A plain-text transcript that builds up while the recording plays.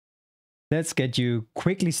Let's get you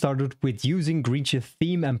quickly started with using Greenshift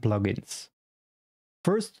theme and plugins.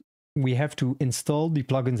 First, we have to install the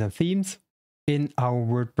plugins and themes in our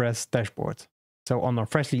WordPress dashboard. So on our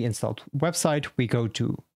freshly installed website, we go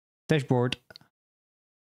to Dashboard.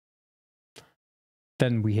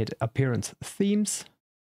 Then we hit Appearance Themes.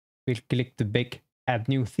 We click the big Add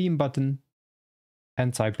New Theme button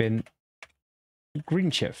and type in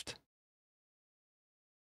Greenshift.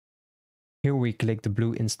 Here we click the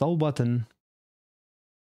blue Install button.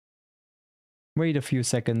 Wait a few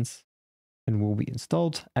seconds and will be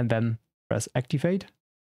installed, and then press Activate.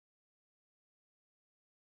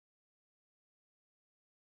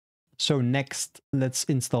 So next, let's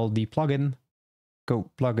install the plugin. Go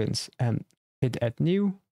Plugins and hit Add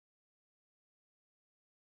New.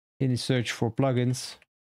 In the search for plugins,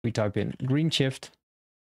 we type in Greenshift.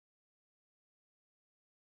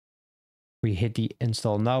 We hit the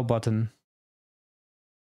Install Now button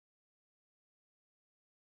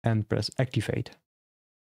and press Activate.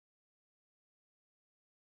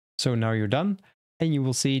 So now you're done, and you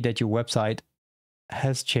will see that your website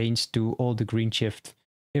has changed to all the Greenshift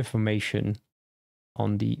information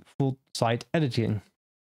on the full site editing.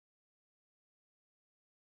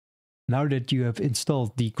 Now that you have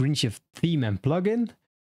installed the Greenshift theme and plugin,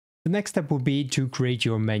 the next step will be to create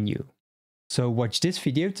your menu. So watch this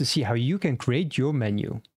video to see how you can create your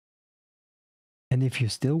menu. And if you're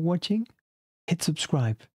still watching, hit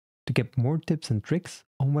subscribe to get more tips and tricks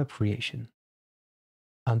on web creation.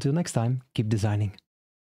 Until next time, keep designing.